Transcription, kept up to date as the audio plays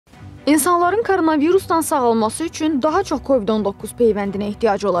İnsanların koronavirusdan sağalması üçün daha çox COVID-19 peyvəndinə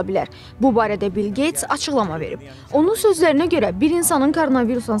ehtiyacı ola bilər. Bu barədə Bill Qeyts açıqlama verib. Onun sözlərinə görə bir insanın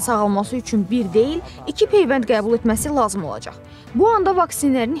koronavirusdan sağalması üçün bir deyil, 2 peyvənd qəbul etməsi lazım olacaq. Bu anda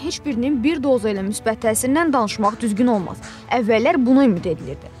vaksinlərin heç birinin bir doza ilə müsbət təsirindən danışmaq düzgün olmaz. Əvvəllər buna ümid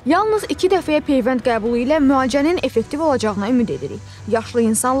edilirdi. Yalnız 2 dəfəyə peyvənd qəbulu ilə müalicənin effektiv olacağına ümid edirik. Yaşlı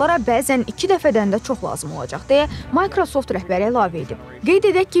insanlara bəzən 2 dəfədən də çox lazım olacaq, deyə Microsoft rəhbəri əlavə edib. Qeyd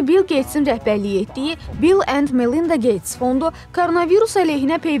edək ki, Bill Qeytsin rəhbərliyi etdiyi Bill and Melinda Gates fondu koronavirus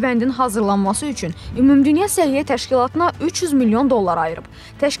əleyhinə peyvəndin hazırlanması üçün Ümumdünya Səhiyyə Təşkilatına 300 milyon dollar ayırıb.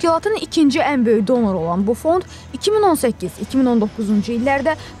 Təşkilatın ikinci ən böyük donoru olan bu fond 2018-2019-cu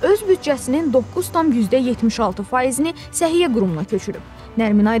illərdə öz büdcəsinin 9,76%-ni səhiyyə qurumuna köçürüb.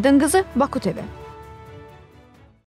 Nərmin Aydın qızı, Baku TV.